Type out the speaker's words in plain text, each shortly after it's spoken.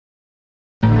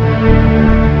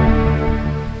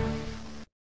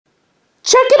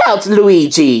Check it out,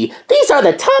 Luigi. These are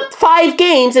the top 5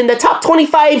 games in the top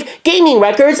 25 gaming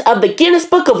records of the Guinness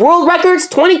Book of World Records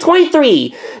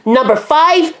 2023. Number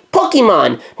 5,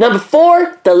 Pokemon. Number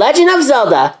 4, The Legend of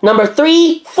Zelda. Number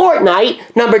 3, Fortnite.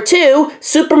 Number 2,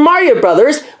 Super Mario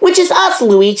Brothers, which is us,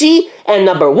 Luigi. And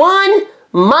number 1,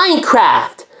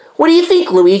 Minecraft. What do you think,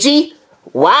 Luigi?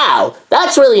 Wow,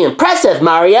 that's really impressive,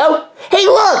 Mario. Hey,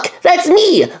 look, that's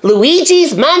me,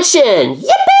 Luigi's Mansion.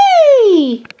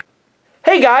 Yippee!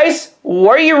 Hey guys,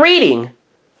 what are you reading?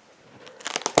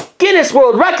 Guinness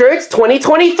World Records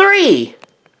 2023.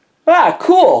 Ah,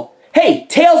 cool. Hey,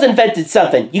 Tails invented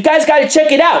something. You guys gotta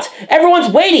check it out.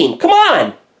 Everyone's waiting. Come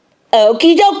on.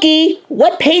 Okie dokie.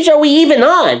 What page are we even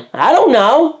on? I don't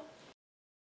know.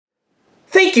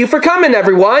 Thank you for coming,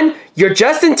 everyone. You're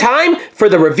just in time for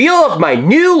the reveal of my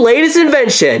new latest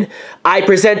invention. I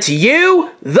present to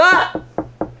you the...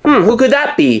 who could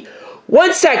that be?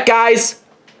 One sec, guys.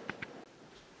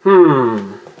 Is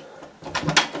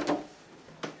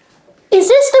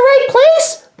this the right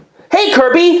place? Hey,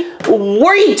 Kirby, what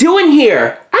are you doing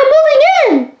here? I'm moving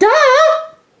in,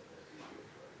 duh!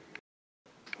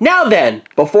 Now then,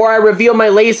 before I reveal my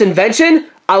latest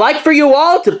invention, I'd like for you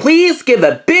all to please give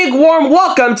a big warm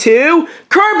welcome to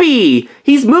Kirby!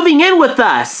 He's moving in with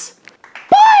us!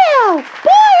 Boyo!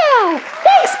 Boyo!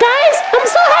 Thanks, guys! I'm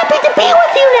so happy to be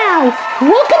with you now!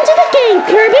 Welcome to the game,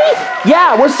 Kirby!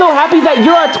 Yeah, we're so happy that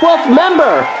you're our 12th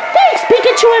member! Thanks,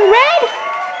 Pikachu and Red!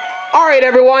 Alright,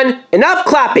 everyone, enough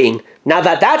clapping. Now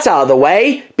that that's out of the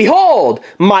way, behold,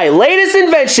 my latest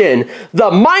invention,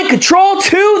 the Mind Control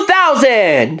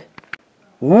 2000!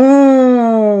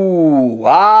 Ooh,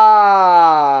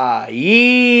 ah,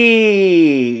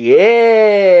 yee,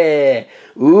 yeah,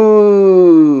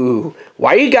 ooh.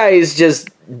 Why are you guys just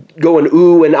going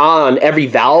ooh and ah on every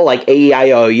vowel like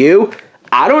A-E-I-O-U?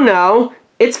 I don't know.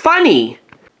 It's funny.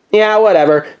 Yeah,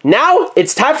 whatever. Now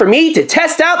it's time for me to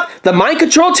test out the Mind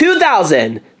Control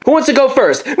 2000. Who wants to go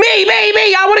first? Me!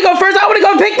 I want to go first! I want to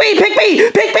go! Pick me!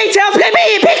 Tails!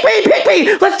 Pick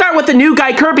me! Let's start with the new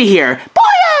guy Kirby here.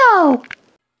 Boyo!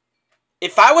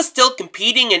 If I was still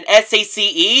competing in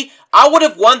SACE, I would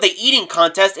have won the eating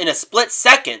contest in a split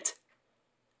second.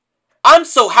 I'm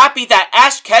so happy that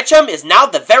Ash Ketchum is now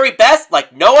the very best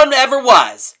like no one ever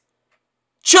was.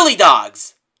 Chili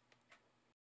dogs!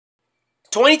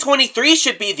 2023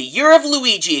 should be the year of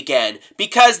Luigi again,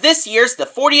 because this year's the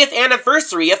 40th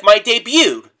anniversary of my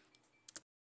debut.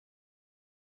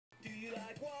 Do you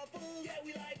like waffles? Yeah,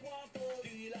 we like waffles. Do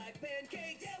you like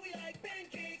pancakes? Yeah, we like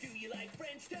pancakes. Do you like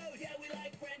French toast? Yeah, we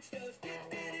like French toast.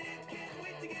 Can't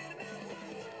wait to get them out.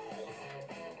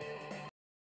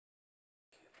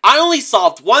 I only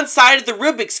solved one side of the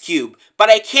Rubik's Cube, but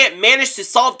I can't manage to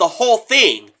solve the whole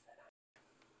thing.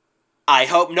 I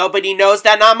hope nobody knows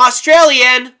that I'm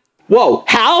Australian. Whoa,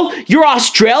 Hal? You're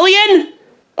Australian?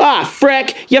 Ah,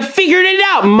 frick, you figured it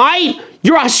out, mate.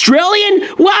 You're Australian?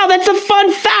 Wow, that's a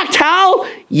fun fact, Hal.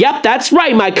 Yep, that's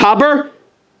right, my cubber.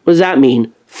 What does that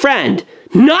mean? Friend.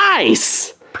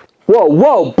 Nice.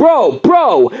 Whoa,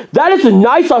 bro. That is a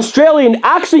nice Australian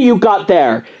accent you got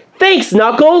there. Thanks,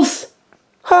 Knuckles.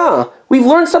 Huh, we've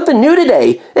learned something new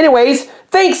today. Anyways,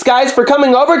 thanks guys for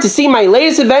coming over to see my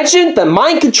latest invention, the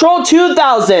Mind Control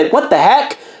 2000. What the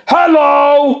heck?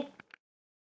 Hello!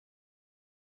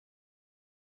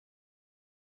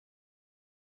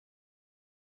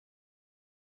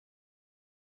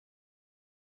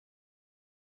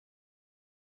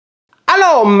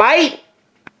 Hello, mate!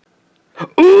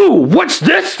 Ooh, what's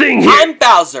this thing here? I'm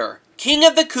Bowser, King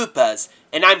of the Koopas,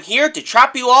 and I'm here to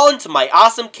trap you all into my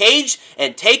awesome cage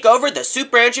and take over the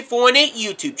Super Engine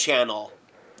 418 YouTube channel.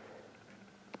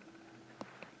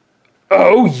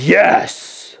 Oh,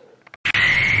 yes!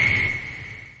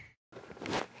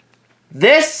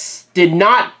 This did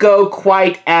not go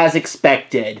quite as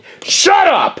expected. Shut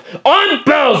up! I'm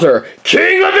Bowser,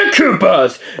 King of the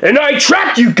Koopas, and I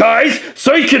trapped you guys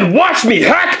so you can watch me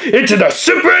hack into the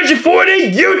Super Engine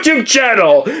 418 YouTube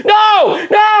channel! No!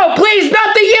 Please,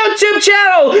 not the YouTube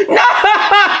channel!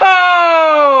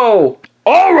 No!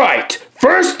 Alright,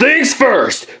 first things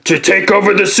first. To take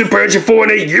over the Super Engine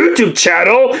 418 YouTube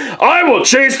channel, I will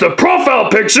change the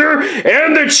profile picture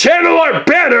and the channel art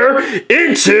banner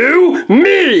into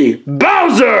me,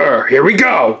 Bowser. Here we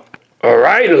go.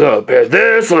 Alright, a little bit of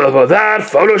this, a little bit of that,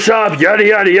 Photoshop, yada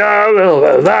yada yada, a little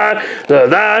bit of that, da.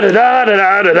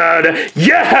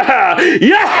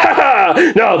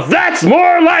 Yeah! Now that's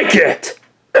more like it.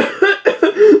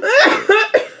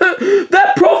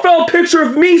 That profile picture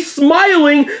of me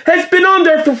smiling has been on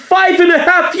there for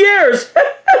 5.5 years.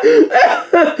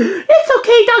 It's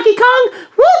okay, Donkey Kong.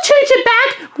 We'll change it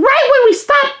back right when we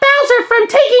stop Bowser Bowser from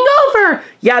taking over.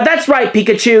 Yeah, that's right,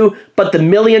 Pikachu. But the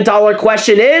million-dollar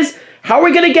question is, how are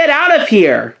we gonna get out of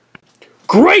here?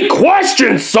 Great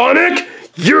question, Sonic!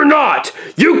 You're not!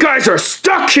 You guys are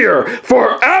stuck here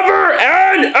forever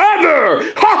and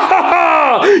ever! Ha ha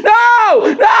ha!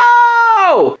 No!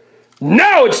 No!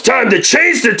 Now it's time to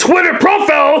change the Twitter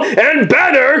profile and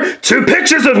banner to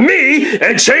pictures of me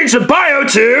and change the bio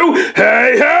to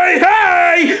hey, hey,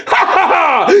 hey! Ha ha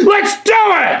ha! Let's do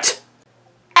it!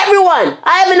 Everyone,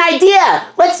 I have an idea.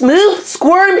 Let's move,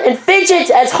 squirm, and fidget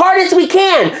as hard as we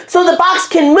can so the box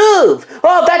can move.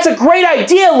 Oh, that's a great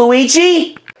idea,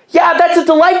 Luigi. Yeah, that's a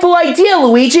delightful idea,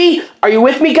 Luigi. Are you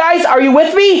with me, guys? Are you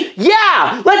with me?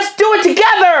 Yeah, let's do it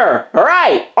together. All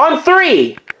right, on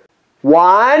 3.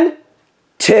 1,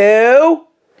 2,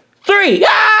 3.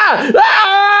 Ah!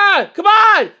 Ah! Come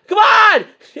on! Come on!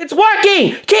 It's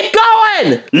working! Keep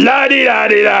going!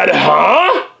 La-di-da-di-da,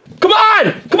 huh? Come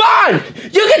on! Come on!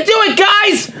 You can do it,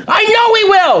 guys! I know we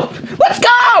will! Let's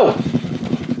go!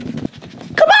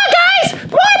 Come on, guys!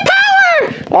 More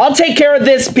power! I'll take care of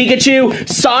this, Pikachu.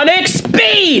 Sonic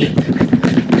speed!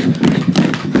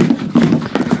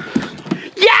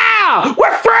 Yeah!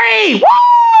 We're free!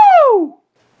 Woo!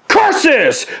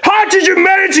 Curses! How did you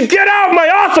manage to get out of my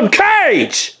awesome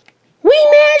cage? We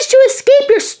managed to escape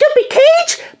your stupid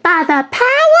cage by the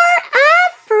power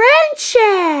of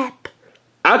friendship.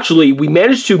 Actually, we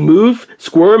managed to move,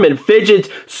 squirm, and fidget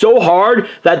so hard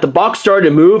that the box started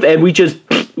to move, and we just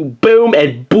boom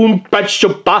and boom,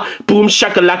 boom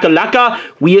shakalaka laka.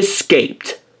 We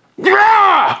escaped.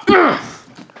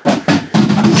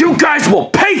 You guys will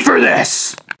pay for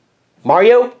this!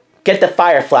 Mario, get the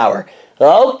fire flower.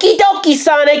 Okie dokie,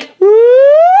 Sonic.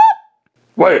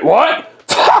 Wait, what?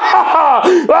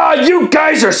 You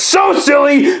guys are so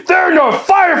silly! There are no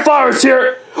fire flowers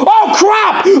here! Oh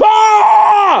crap!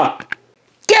 Ah!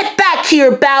 Get back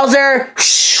here, Bowser!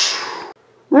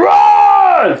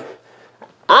 Run!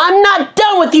 I'm not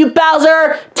done with you,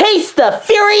 Bowser! Taste the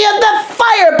fury of the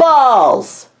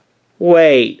fireballs!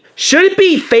 Wait, should it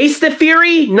be face the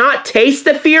fury, not taste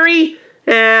the fury?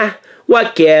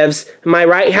 What gives? Am I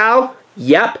right, Hal?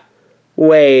 Yep.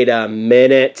 Wait a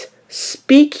minute.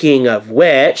 Speaking of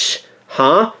which,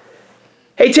 huh?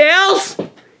 Hey, Tails!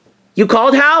 You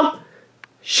called, Hal?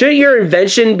 Shouldn't your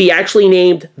invention be actually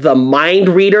named the Mind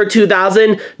Reader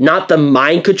 2000, not the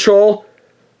Mind Control?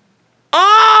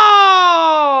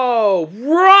 Oh,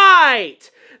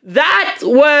 right!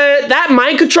 That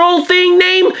Mind Control thing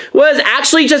name was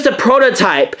actually just a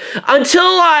prototype until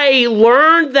I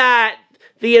learned that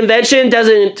the invention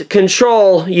doesn't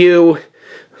control you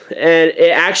and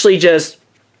it actually just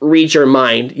reads your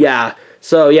mind. Yeah.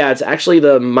 So yeah, it's actually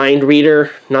the Mind Reader,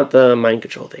 not the Mind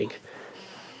Control thing.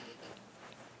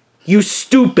 You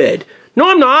stupid.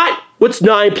 No, I'm not. What's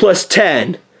 9 plus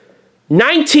 10?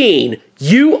 19.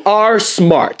 You are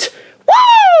smart.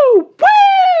 Woo!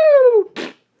 Woo!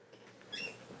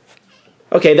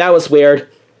 Okay, that was weird.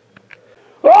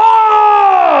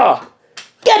 Oh!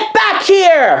 Get back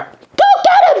here! Go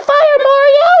get him, Fire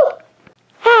Mario!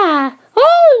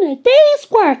 All in a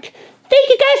day's work. Thank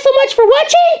you guys so much for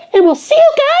watching, and we'll see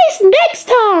you guys next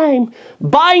time.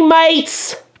 Bye,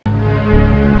 mates!